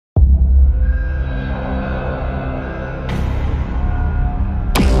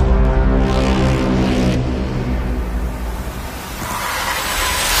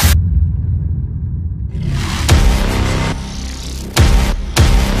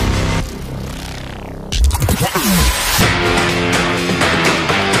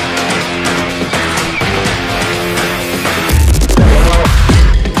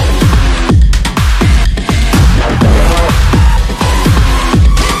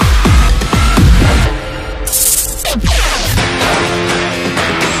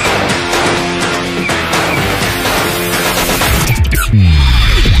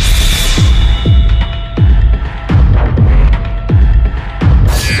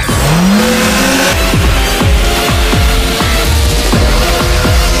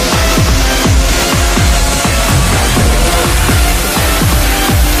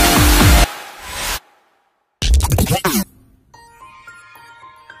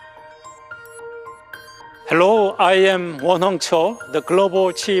Hello, I am Won Cho, the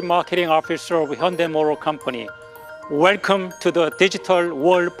Global Chief Marketing Officer of Hyundai Motor Company. Welcome to the digital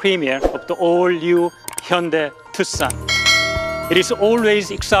world premiere of the all-new Hyundai Tucson. It is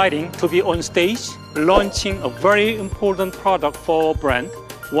always exciting to be on stage, launching a very important product for our brand,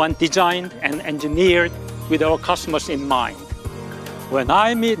 one designed and engineered with our customers in mind. When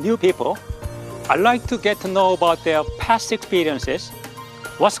I meet new people, I like to get to know about their past experiences,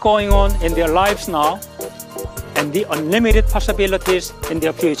 what's going on in their lives now, and the unlimited possibilities in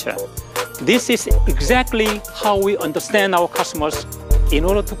their future. This is exactly how we understand our customers in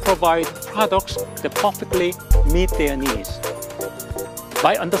order to provide products that perfectly meet their needs.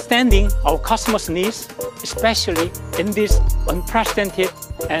 By understanding our customers' needs, especially in this unprecedented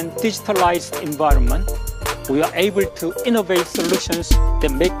and digitalized environment, we are able to innovate solutions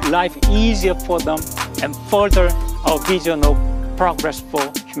that make life easier for them and further our vision of progress for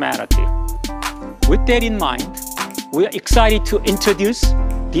humanity. With that in mind, we are excited to introduce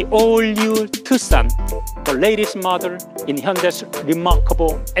the all-new Tucson, the latest model in Hyundai's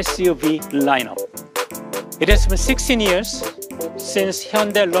remarkable SUV lineup. It has been 16 years since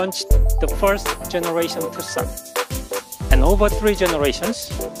Hyundai launched the first generation Tucson. And over 3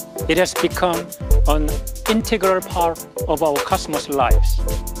 generations, it has become an integral part of our customers' lives.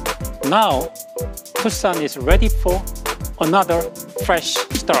 Now, Tucson is ready for another fresh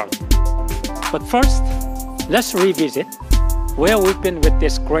start. But first, let's revisit where we've been with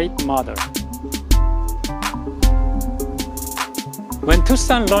this great model. When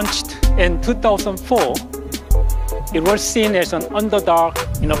Tucson launched in 2004, it was seen as an underdog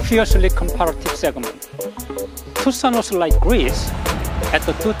in a fiercely competitive segment. Tucson was like Greece at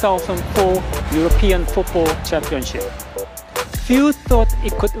the 2004 European Football Championship. Few thought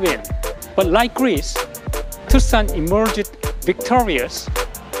it could win, but like Greece, Tucson emerged victorious,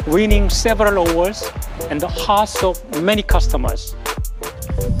 winning several awards and the hearts of many customers.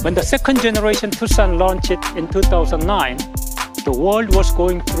 When the second generation Tucson launched in 2009, the world was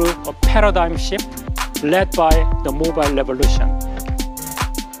going through a paradigm shift led by the mobile revolution.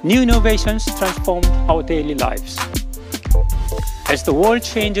 New innovations transformed our daily lives. As the world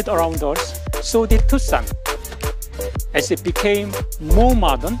changed around us, so did Tucson, as it became more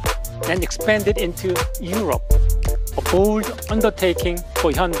modern and expanded into Europe, a bold undertaking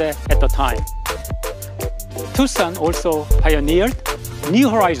for Hyundai at the time. Tucson also pioneered new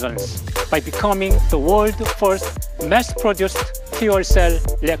horizons by becoming the world's first mass-produced fuel cell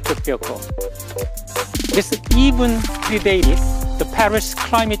electric vehicle. This even predated the Paris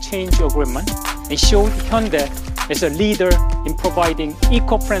Climate Change Agreement and showed Hyundai as a leader in providing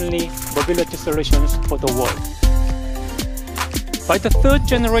eco-friendly mobility solutions for the world. By the third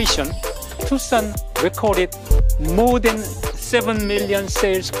generation, Tucson recorded more than 7 million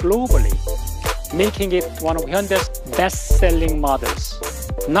sales globally, making it one of Hyundai's best-selling models.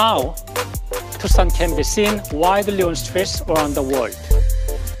 Now, Tucson can be seen widely on streets around the world.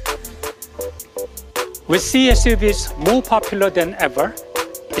 With SUVs more popular than ever,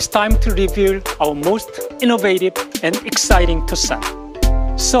 it's time to reveal our most innovative and exciting Tucson.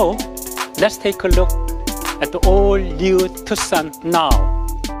 So, let's take a look at the all-new Tucson now.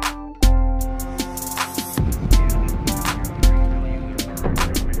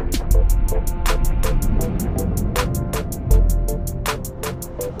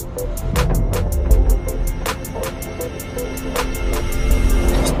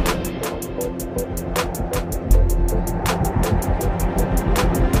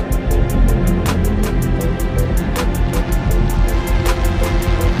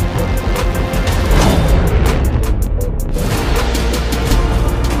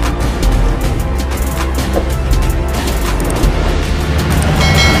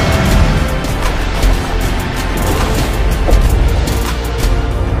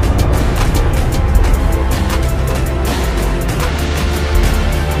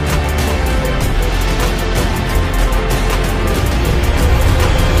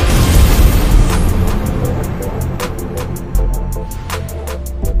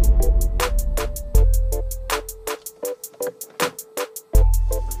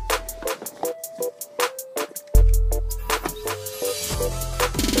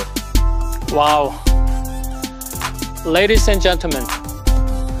 Wow. Ladies and gentlemen,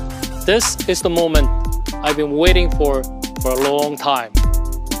 this is the moment I've been waiting for a long time.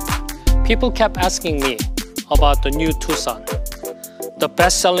 People kept asking me about the new Tucson, the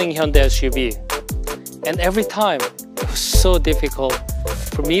best-selling Hyundai SUV. And every time, it was so difficult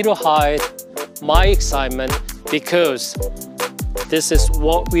for me to hide my excitement because this is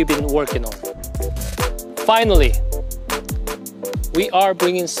what we've been working on. Finally, we are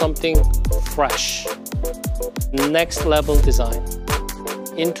bringing something fresh, next level design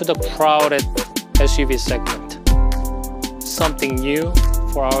into the crowded SUV segment. Something new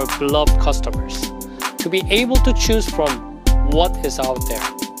for our beloved customers to be able to choose from what is out there.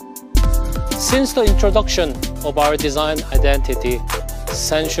 Since the introduction of our design identity,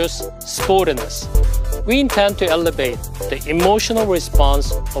 sensuous sportiness, we intend to elevate the emotional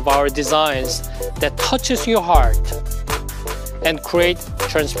response of our designs that touches your heart and create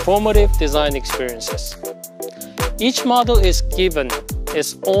transformative design experiences. Each model is given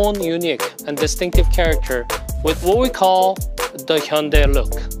its own unique and distinctive character with what we call the Hyundai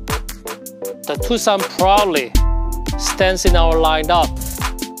look. The Tucson proudly stands in our lineup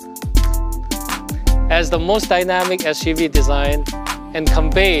as the most dynamic SUV design and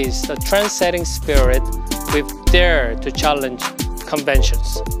conveys the trend-setting spirit we've dared to challenge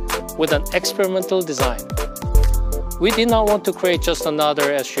conventions with an experimental design. We did not want to create just another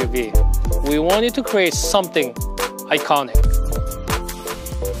SUV. We wanted to create something iconic.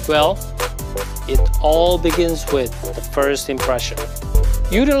 Well, it all begins with the first impression.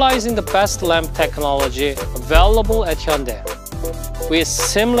 Utilizing the best lamp technology available at Hyundai, we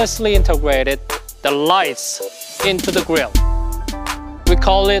seamlessly integrated the lights into the grille. We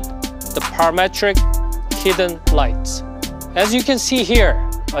call it the parametric hidden lights. As you can see here,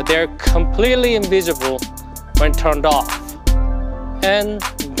 they're completely invisible when turned off. And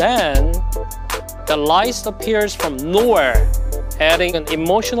then the light appears from nowhere, adding an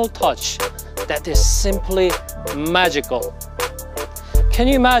emotional touch that is simply magical. Can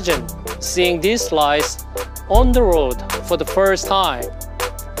you imagine seeing these lights on the road for the first time?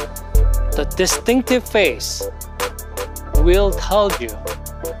 The distinctive face will tell you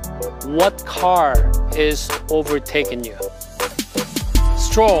what car is overtaking you.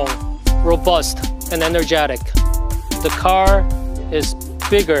 Strong, robust, and energetic, the car is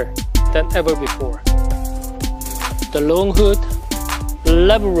bigger than ever before. The long hood,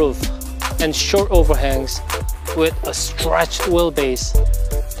 level roof, and short overhangs with a stretched wheelbase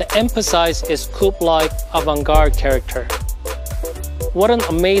that emphasize its coupe-like avant-garde character. What an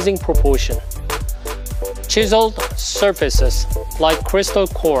amazing proportion. Chiseled surfaces like crystal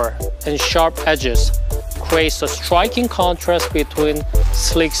core and sharp edges creates a striking contrast between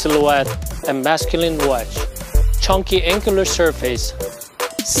sleek silhouette and masculine wedge. Chunky angular surface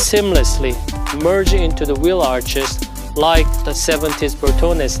seamlessly merge into the wheel arches like the 70s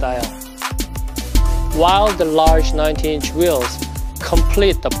Bertone style, while the large 19-inch wheels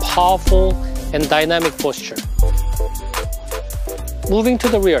complete the powerful and dynamic posture. Moving to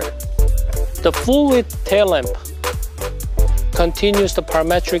the rear, the full-width tail lamp continues the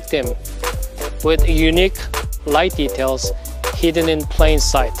parametric dim with unique light details hidden in plain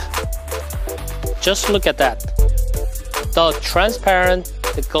sight. Just look at that. The transparent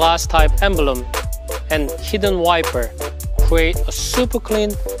glass-type emblem and hidden wiper create a super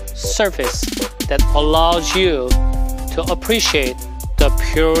clean surface that allows you to appreciate the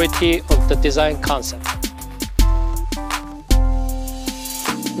purity of the design concept.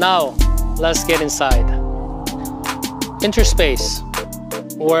 Now, let's get inside. Enter space,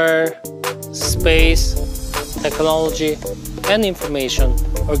 where space, technology, and information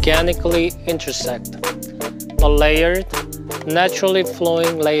organically intersect. A layered, naturally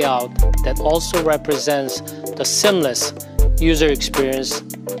flowing layout that also represents the seamless user experience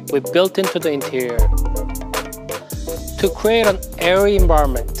we built into the interior. To create an airy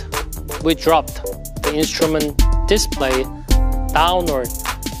environment, we dropped the instrument display downward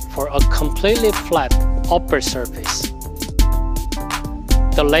for a completely flat upper surface.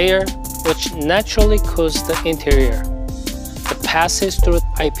 The layer, which naturally cools the interior, passes through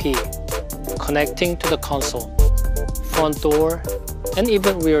IP, connecting to the console, front door, and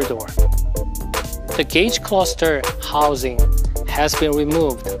even rear door. The gauge cluster housing has been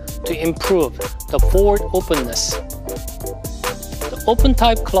removed to improve the forward openness. The open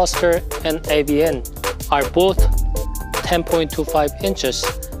type cluster and AVN are both 10.25 inches,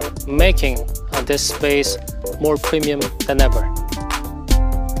 making this space more premium than ever.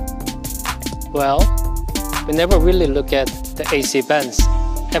 Well, we never really look at the AC vents,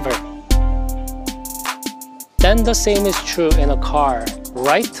 ever. Then the same is true in a car,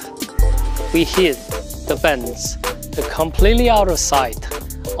 right? We hid the vents, they're completely out of sight,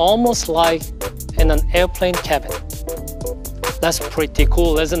 almost like in an airplane cabin. That's pretty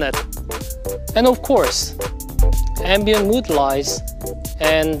cool, isn't it? And of course, ambient mood lights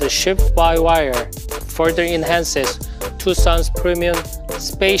and the shift-by-wire further enhances Tucson's premium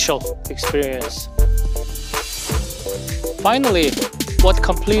spatial experience. Finally, what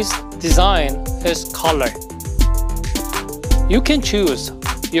completes design is color. You can choose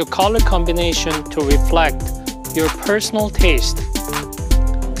your color combination to reflect your personal taste.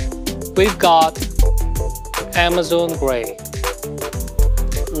 We've got Amazon Gray,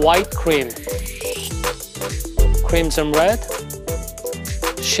 White Cream, Crimson Red,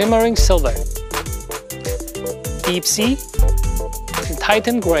 Shimmering Silver, Deep Sea,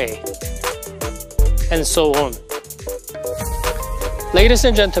 Titan Gray, and so on. Ladies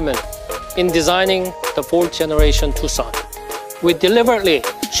and gentlemen, in designing the 4th generation Tucson, we deliberately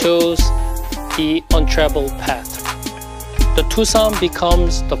chose the untraveled path. The Tucson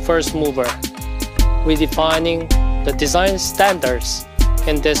becomes the first mover, redefining the design standards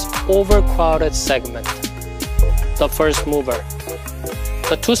in this overcrowded segment. The first mover.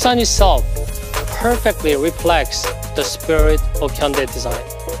 The Tucson itself perfectly reflects the spirit of Hyundai design.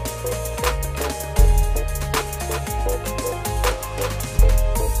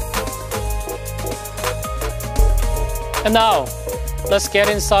 And now, let's get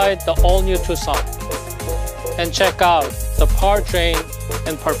inside the all-new Tucson and check out the powertrain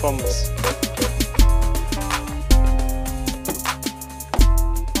and performance.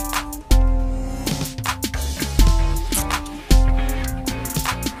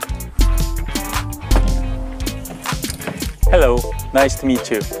 Hello, nice to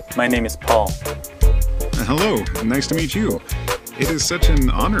meet you. My name is Paul. Hello, nice to meet you. It is such an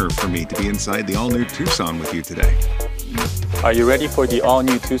honor for me to be inside the all-new Tucson with you today. Are you ready for the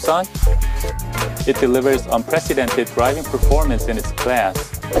all-new Tucson? It delivers unprecedented driving performance in its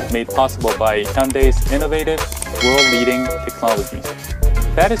class, made possible by Hyundai's innovative, world-leading technologies.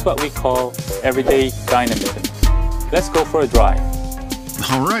 That is what we call everyday dynamism. Let's go for a drive.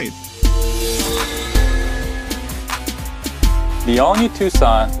 All right. The all-new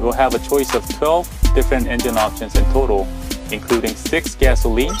Tucson will have a choice of 12 different engine options in total, including 6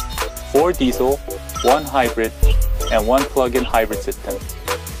 gasoline, 4 diesel, 1 hybrid, and 1 plug-in hybrid system.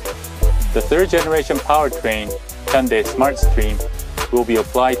 The 3rd generation powertrain, Hyundai SmartStream, will be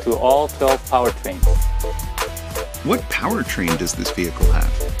applied to all 12 powertrains. What powertrain does this vehicle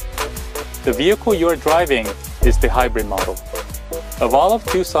have? The vehicle you are driving is the hybrid model. Of all of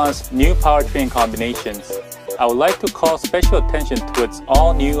Tucson's new powertrain combinations, I would like to call special attention to its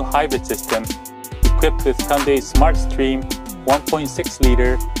all-new hybrid system equipped with Hyundai's SmartStream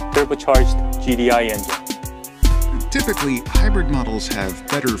 1.6-liter turbocharged GDI engine. Typically, hybrid models have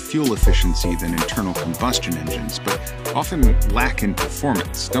better fuel efficiency than internal combustion engines, but often lack in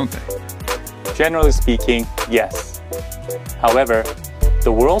performance, don't they? Generally speaking, yes. However,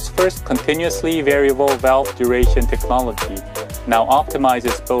 the world's first continuously variable valve duration technology now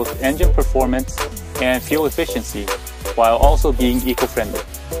optimizes both engine performance and fuel efficiency while also being eco-friendly.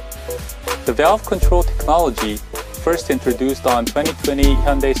 The valve control technology, first introduced on 2020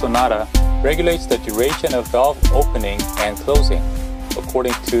 Hyundai Sonata, regulates the duration of valve opening and closing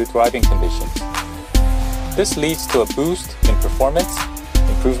according to driving conditions. This leads to a boost in performance,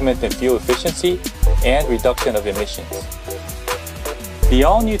 improvement in fuel efficiency, and reduction of emissions. The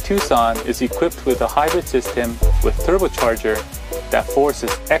all-new Tucson is equipped with a hybrid system with turbocharger that forces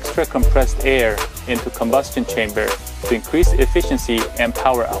extra compressed air into combustion chamber to increase efficiency and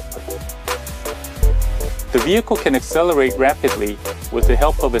power output. The vehicle can accelerate rapidly with the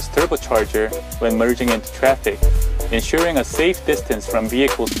help of its turbocharger when merging into traffic, ensuring a safe distance from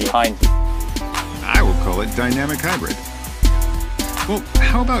vehicles behind you. I will call it dynamic hybrid. Well,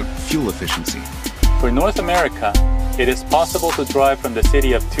 how about fuel efficiency? For North America, it is possible to drive from the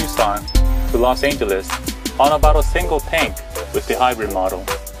city of Tucson to Los Angeles on about a single tank with the hybrid model.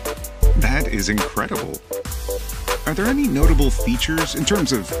 That is incredible. Are there any notable features in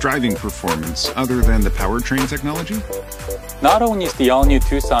terms of driving performance other than the powertrain technology? Not only is the all-new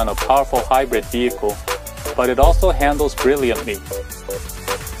Tucson a powerful hybrid vehicle, but it also handles brilliantly.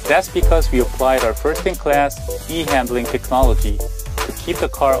 That's because we applied our first-in-class e-handling technology to keep the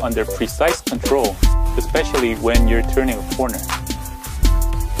car under precise control, especially when you're turning a corner.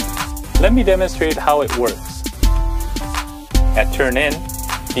 Let me demonstrate how it works. At turn-in,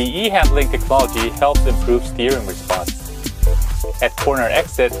 the e-handling technology helps improve steering response. At corner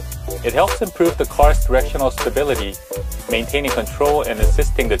exit, it helps improve the car's directional stability, maintaining control and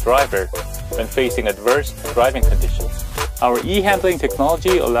assisting the driver when facing adverse driving conditions. Our e-handling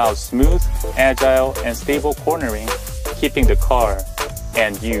technology allows smooth, agile, and stable cornering, keeping the car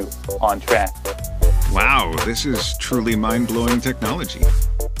and you on track. Wow, this is truly mind-blowing technology.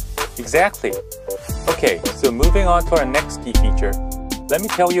 Exactly. Okay, so moving on to our next key feature, let me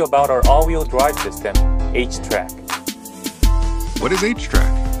tell you about our all-wheel drive system, H-Track. What is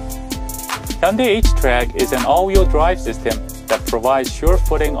H-Track? Hyundai H-Track is an all-wheel drive system that provides sure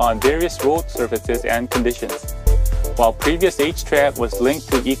footing on various road surfaces and conditions, While previous H-Track was linked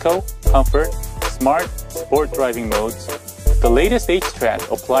to Eco, Comfort, Smart, Sport driving modes, the latest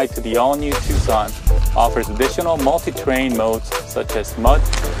H-Track applied to the all-new Tucson offers additional multi-terrain modes such as mud,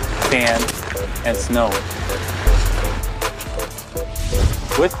 sand, and snow.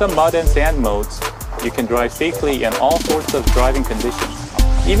 With the mud and sand modes, you can drive safely in all sorts of driving conditions.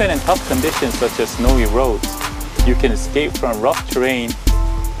 Even in tough conditions such as snowy roads, you can escape from rough terrain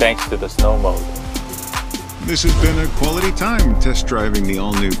thanks to the snow mode. This has been a quality time test driving the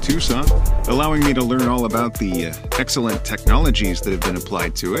all-new Tucson, allowing me to learn all about the excellent technologies that have been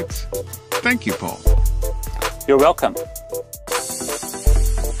applied to it. Thank you, Paul. You're welcome.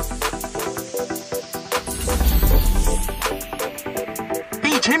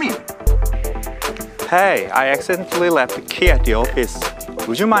 Hey, Jimmy! Hey, I accidentally left the key at the office.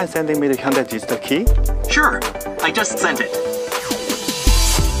 Would you mind sending me the Hyundai digital key? Sure, I just sent it.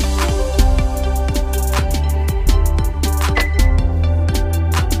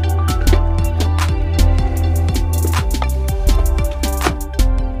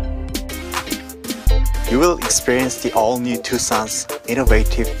 You will experience the all-new Tucson's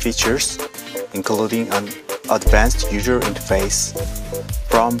innovative features, including an advanced user interface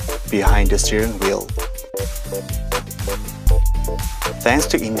from behind the steering wheel. Thanks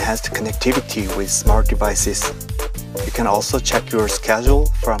to enhanced connectivity with smart devices, you can also check your schedule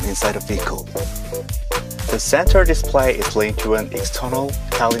from inside the vehicle. The center display is linked to an external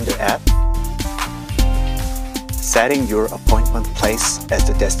calendar app, setting your appointment place as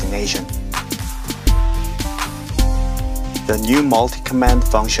the destination. The new multi-command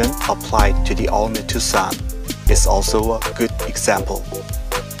function applied to the all-new Tucson is also a good example.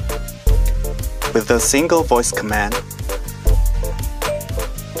 With a single voice command,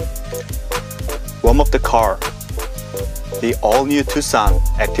 warm up the car. The all-new Tucson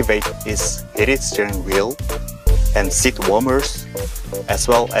activates its heated steering wheel and seat warmers, as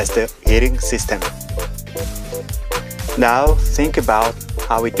well as the heating system. Now think about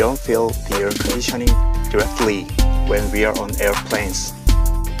how we don't feel the air conditioning directly when we are on airplanes.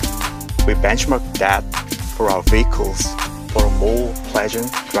 We benchmark that for our vehicles for a more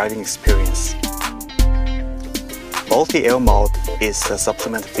pleasant driving experience. Multi-air mode is a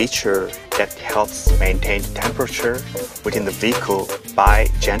supplement feature that helps maintain the temperature within the vehicle by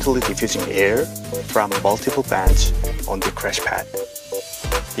gently diffusing air from multiple vents on the crash pad.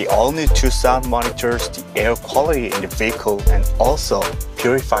 The all-new Tucson monitors the air quality in the vehicle and also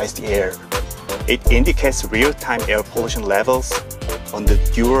purifies the air. It indicates real-time air pollution levels on the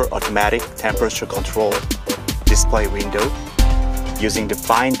dual automatic temperature control display window using the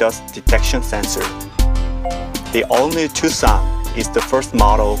fine dust detection sensor. The all-new Tucson is the first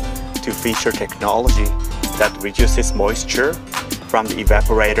model to feature technology that reduces moisture from the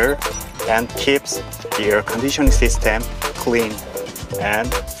evaporator and keeps the air conditioning system clean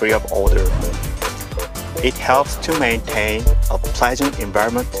and free of odor. It helps to maintain a pleasant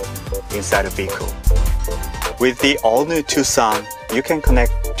environment inside a vehicle. With the all-new Tucson, you can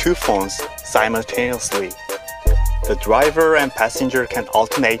connect two phones simultaneously. The driver and passenger can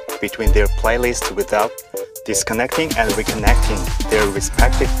alternate between their playlists without disconnecting and reconnecting their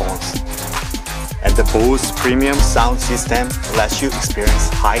respective phones. And the Bose premium sound system lets you experience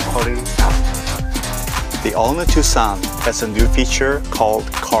high-quality sound. The all-new Tucson has a new feature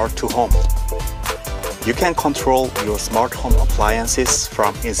called Car to Home. You can control your smart home appliances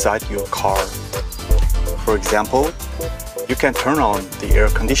from inside your car. For example, you can turn on the air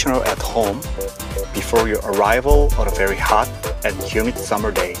conditioner at home before your arrival on a very hot and humid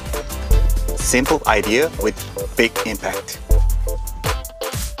summer day. Simple idea with big impact.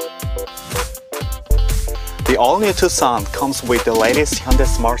 The all-new Tucson comes with the latest Hyundai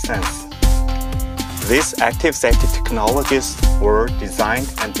Smart Sense. These active safety technologies were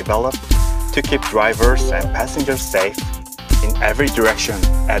designed and developed to keep drivers and passengers safe in every direction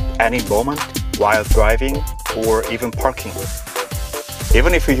at any moment while driving or even parking.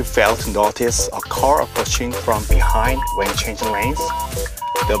 Even if you fail to notice a car approaching from behind when changing lanes,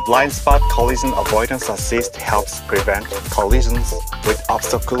 the blind spot collision avoidance assist helps prevent collisions with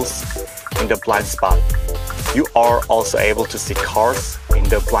obstacles in the blind spot. You are also able to see cars in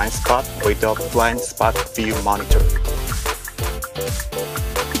the blind spot with the blind spot view monitor.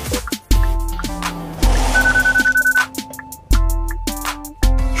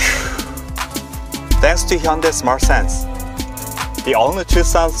 Thanks to Hyundai Smart Sense, the all-new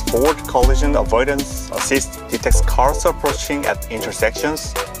Tucson's forward collision avoidance assist detects cars approaching at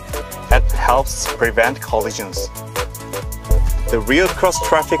intersections and helps prevent collisions. The rear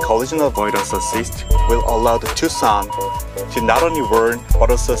cross-traffic collision avoidance assist will allow the Tucson to not only warn but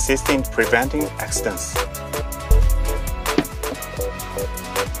also assist in preventing accidents.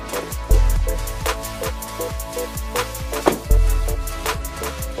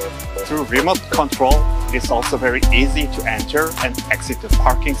 Through remote control, it is also very easy to enter and exit the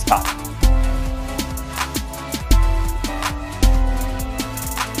parking spot.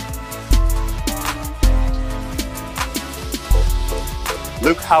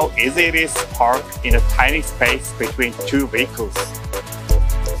 Look how easy it is to park in a tiny space between two vehicles.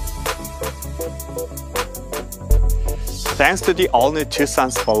 Thanks to the all-new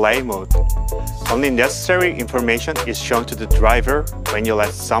Tucson's Wale mode, only necessary information is shown to the driver when you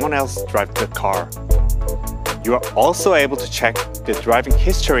let someone else drive the car. You are also able to check the driving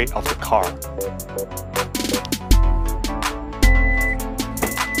history of the car.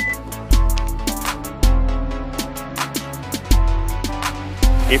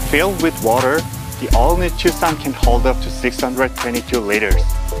 If filled with water, the all-new Tucson can hold up to 622 liters.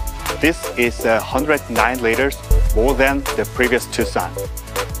 This is 109 liters more than the previous Tucson.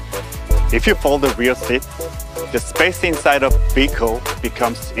 If you fold the rear seat, the space inside of the vehicle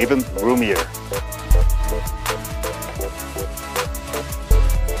becomes even roomier.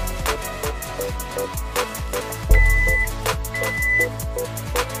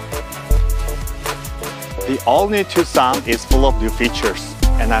 The all-new Tucson is full of new features,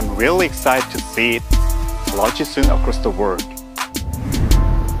 and I'm really excited to see it launch soon across the world.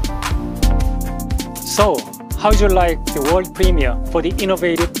 So, how'd you like the world premiere for the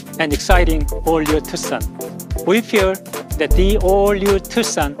innovative and exciting all-new Tucson? We feel that the all-new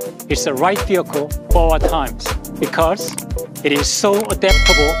Tucson is the right vehicle for our times because it is so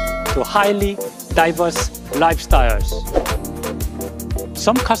adaptable to highly diverse lifestyles.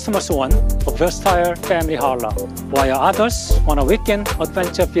 Some customers want a versatile family hauler, while others want a weekend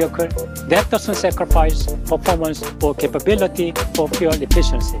adventure vehicle that doesn't sacrifice performance or capability for fuel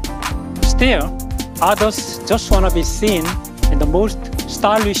efficiency. Still, others just want to be seen in the most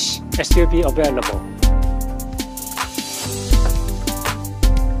stylish SUV available.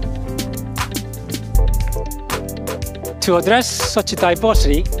 To address such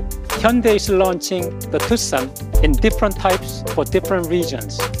diversity, Hyundai is launching the Tucson in different types for different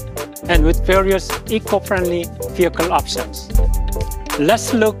regions and with various eco-friendly vehicle options.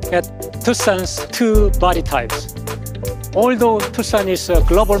 Let's look at Tucson's two body types. Although Tucson is a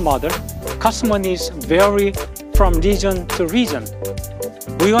global model, customer needs vary from region to region.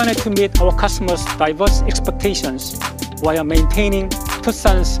 We wanted to meet our customers' diverse expectations while maintaining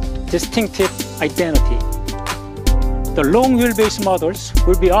Tucson's distinctive identity. The long wheelbase models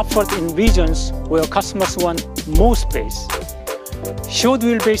will be offered in regions where customers want more space. Short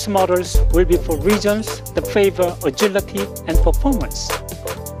wheelbase models will be for regions that favor agility and performance.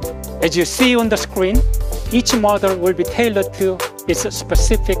 As you see on the screen, each model will be tailored to its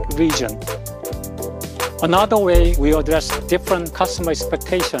specific region. Another way we address different customer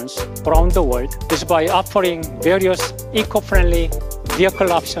expectations around the world is by offering various eco-friendly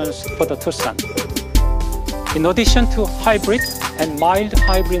vehicle options for the Tucson. In addition to hybrid and mild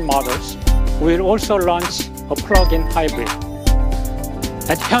hybrid models, we will also launch a plug-in hybrid.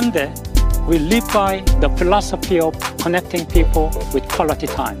 At Hyundai, we live by the philosophy of connecting people with quality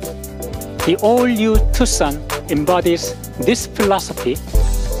time. The all-new Tucson embodies this philosophy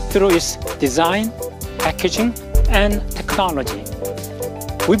through its design, packaging, and technology.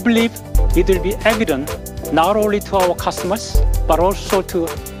 We believe it will be evident not only to our customers, but also to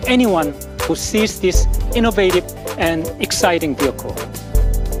anyone who sees this innovative and exciting vehicle.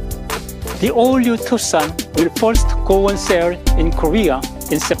 The all-new Tucson will first go on sale in Korea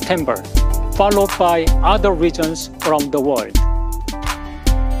in September, followed by other regions around the world.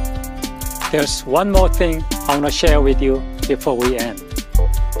 There's one more thing I want to share with you before we end.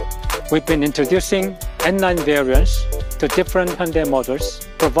 We've been introducing N9 variants to different Hyundai models,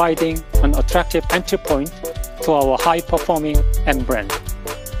 providing an attractive entry point to our high-performing M brand.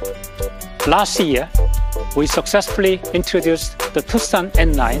 Last year, we successfully introduced the Tucson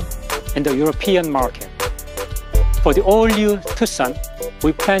N9 in the European market. For the all-new Tucson,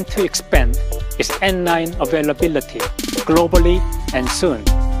 we plan to expand its N9 availability globally and soon.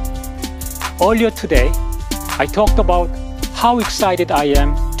 Earlier today, I talked about how excited I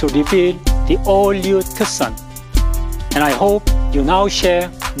am to reveal the all-new Tucson, and I hope you now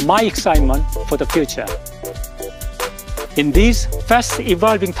share my excitement for the future. In these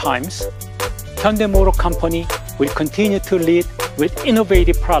fast-evolving times, Hyundai Motor Company will continue to lead with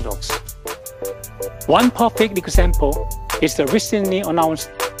innovative products. One perfect example is the recently announced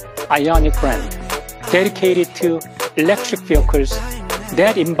Ioniq brand, dedicated to electric vehicles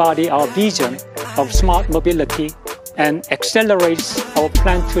that embody our vision of smart mobility and accelerates our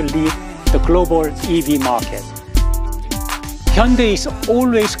plan to lead the global EV market. Hyundai is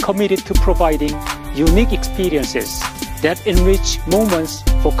always committed to providing unique experiences that enrich moments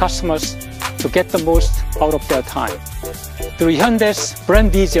for customers to get the most out of their time. Through Hyundai's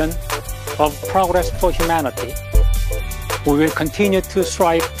brand vision of progress for humanity, we will continue to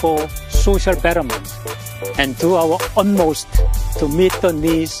strive for social betterment and do our utmost to meet the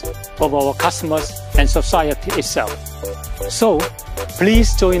needs of our customers and society itself. So,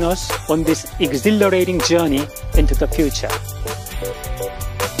 please join us on this exhilarating journey into the future.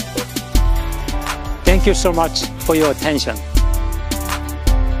 Thank you so much for your attention.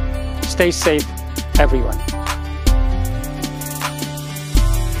 Stay safe, everyone.